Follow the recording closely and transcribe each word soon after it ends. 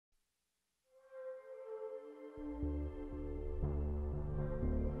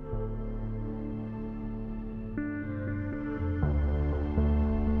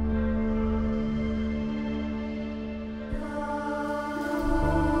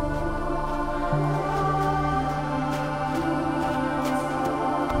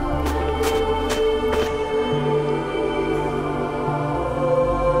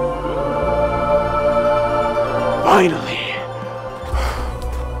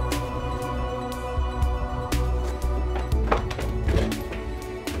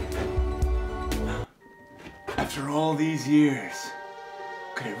After all these years,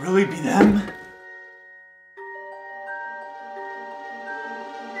 could it really be them?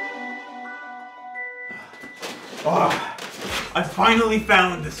 Oh, I finally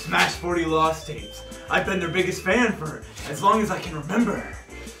found the SMASH40 Lost tapes. I've been their biggest fan for as long as I can remember.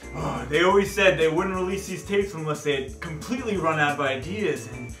 Oh, they always said they wouldn't release these tapes unless they had completely run out of ideas,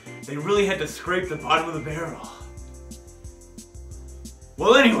 and they really had to scrape the bottom of the barrel.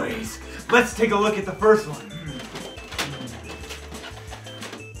 Well anyways, let's take a look at the first one.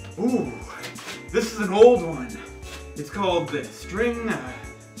 Ooh, this is an old one. It's called the String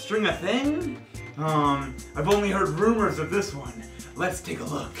a Thing? I've only heard rumors of this one. Let's take a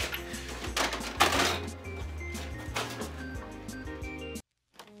look.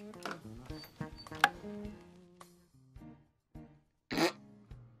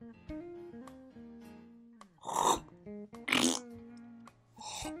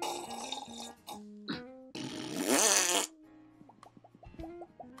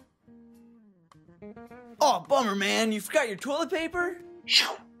 Oh, bummer, man. You forgot your toilet paper?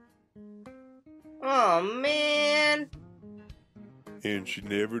 Oh, man. And she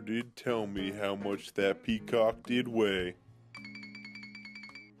never did tell me how much that peacock did weigh.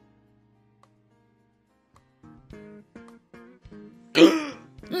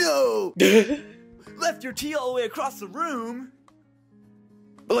 No! Left your tea all the way across the room?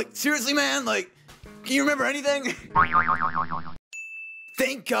 But like, seriously, man? Like, can you remember anything?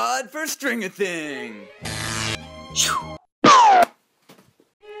 Thank God for String a Thing! Shh. Ah!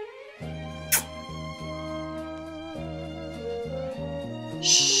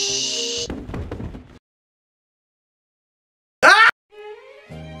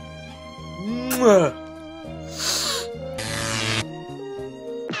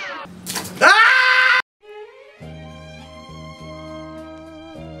 Ah!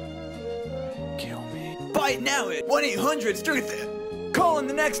 Kill me. Buy it now at 1-800-STRING-A-THING. Call in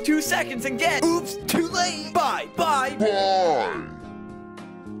the next 2 seconds and get. Oops, too late. Bye, bye. Bye.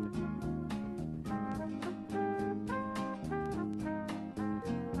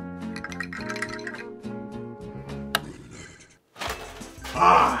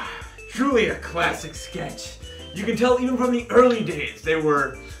 Ah, truly a classic sketch. You can tell even from the early days they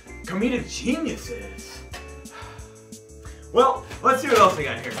were comedic geniuses. Well, let's see what else we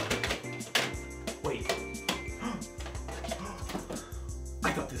got here. Wait.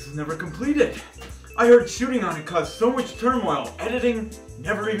 I thought this was never completed. I heard shooting on it caused so much turmoil, editing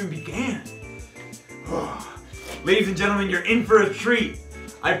never even began. Ladies and gentlemen, you're in for a treat.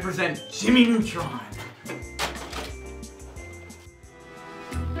 I present Jimmy Neutron.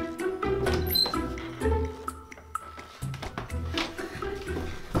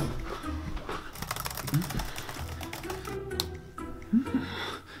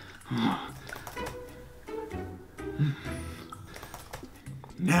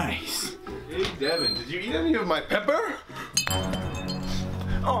 Nice. Hey, Devin, did you eat any of my pepper?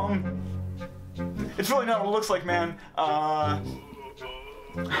 It's really not what it looks like, man.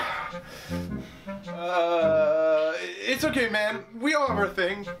 It's okay, man. We all have our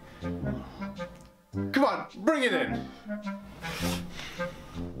thing. Come on, bring it in.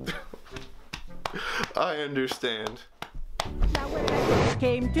 I understand. Now when I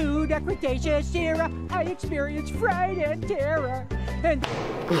came to the Cretaceous era, I experienced fright and terror. And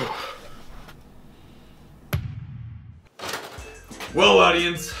Well,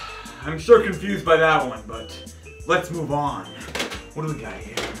 audience, I'm sure confused by that one, but let's move on. What do we got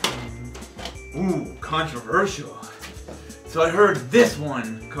here? Ooh, controversial. So I heard this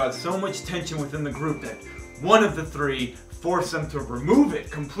one caused so much tension within the group that one of the three forced them to remove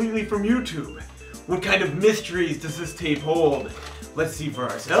it completely from YouTube. What kind of mysteries does this tape hold? Let's see for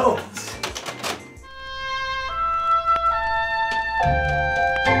ourselves.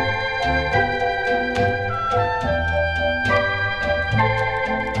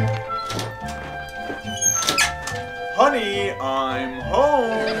 Honey, I'm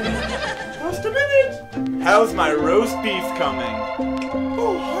home. Just a minute. How's my roast beef coming?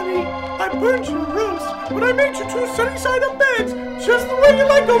 Oh, honey, I burned your roast, but I made you 2 sunny-side-up beds, just the way you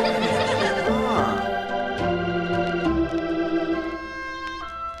like them.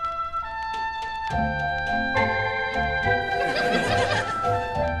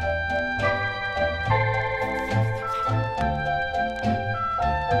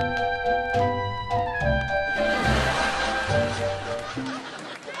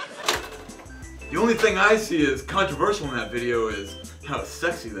 The only thing I see as controversial in that video is how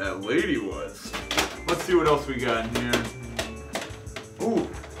sexy that lady was. Let's see what else we got in here. Ooh,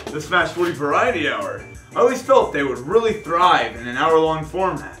 the SMASH40 Variety Hour. I always felt they would really thrive in an hour-long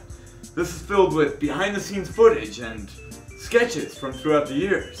format. This is filled with behind-the-scenes footage and sketches from throughout the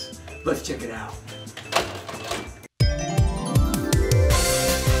years. Let's check it out.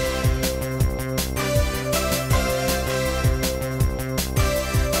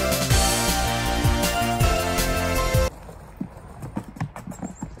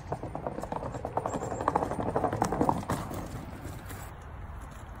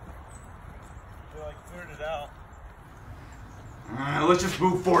 Let's just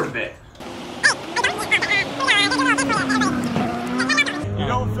move forward a bit. You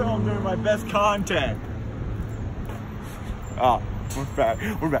don't film during my best content. Oh, we're back.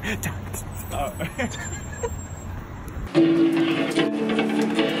 We're back.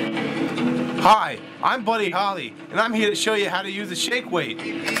 Hi, I'm Buddy Holly, and I'm here to show you how to use a shake weight.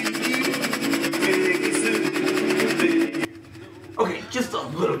 Okay, just a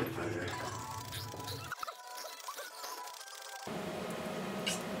little bit further.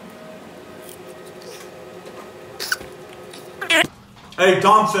 Hey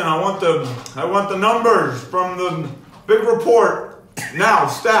Thompson, I want the numbers from the big report. Now,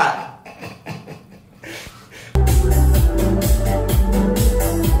 stat.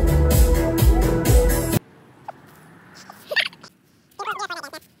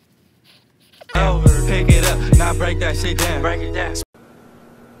 Pick it up, now break that shit down. Break it down. Is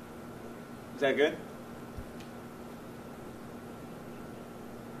that good?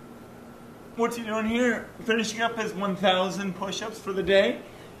 What's he doing here? Finishing up his 1,000 push-ups for the day?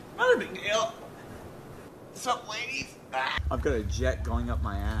 Not a big deal. What's up, ladies? I've got a jet going up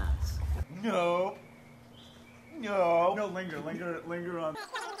my ass. No. No. No, linger on.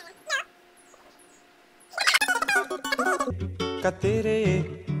 Katere,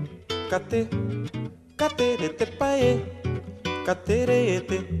 kate, katere te pae, katere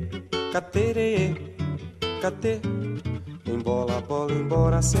te, katere, kate. Embola a bola,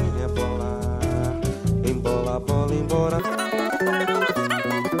 embora sem rebolar. Embola a bola, embora.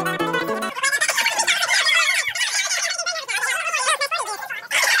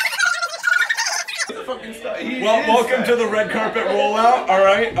 Well, welcome to the red carpet rollout. All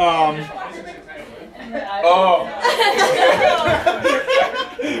right. Oh.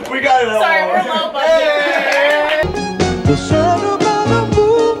 We got it all. Sorry, we're low budget. The sound about a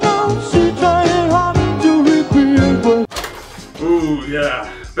move on, she trying hard to recreate. Ooh, yeah.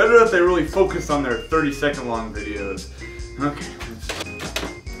 Better that they really focus on their 30-second long videos. Okay.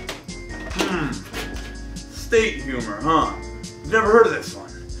 State humor, huh? Never heard of this one.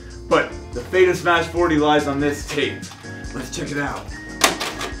 But the fate of SMASH40 lies on this tape. Let's check it out.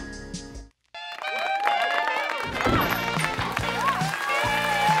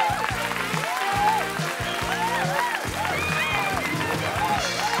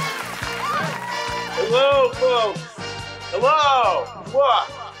 Hello, folks. Hello.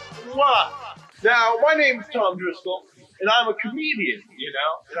 What? Now, my name's Tom Driscoll, and I'm a comedian, you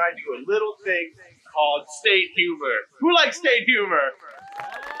know, and I do a little thing called state humor. Who likes state humor?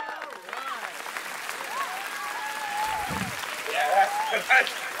 Yeah, that's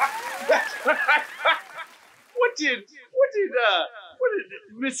What did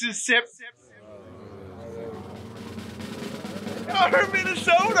Mississippi? Oh, her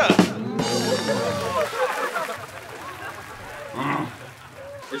Minnesota.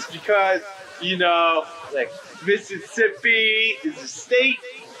 It's because, you know, like Mississippi is a state.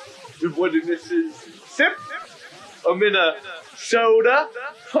 What is Mississippi? A Minnesota.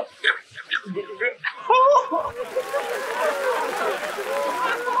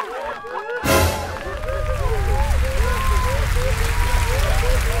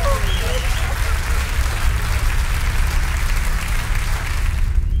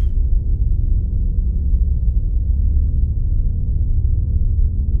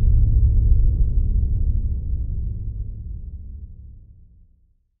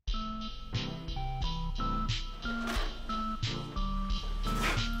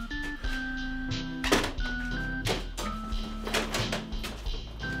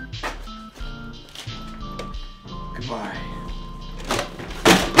 Goodbye.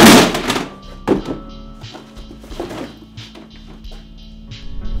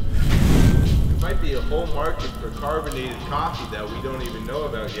 There might be a whole market for carbonated coffee that we don't even know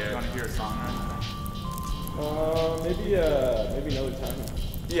about yet. You want to hear a song right? Maybe another time.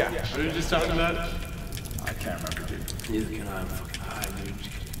 Yeah. What are you just talking about? I can't remember, dude. Neither can I. I'm fucking high, dude.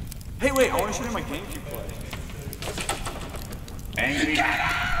 Hey, wait, I want to show you my GameCube play. Angry.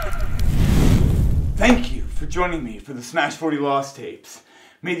 Thank you for joining me for the SMASH40 Lost Tapes.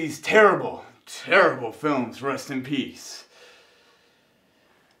 May these terrible, terrible films rest in peace.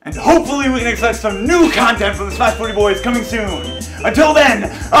 And hopefully we can expect some new content from the SMASH40 boys coming soon. Until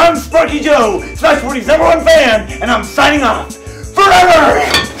then, I'm Sparky Joe, SMASH40's #1 fan, and I'm signing off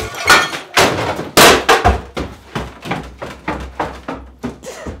forever!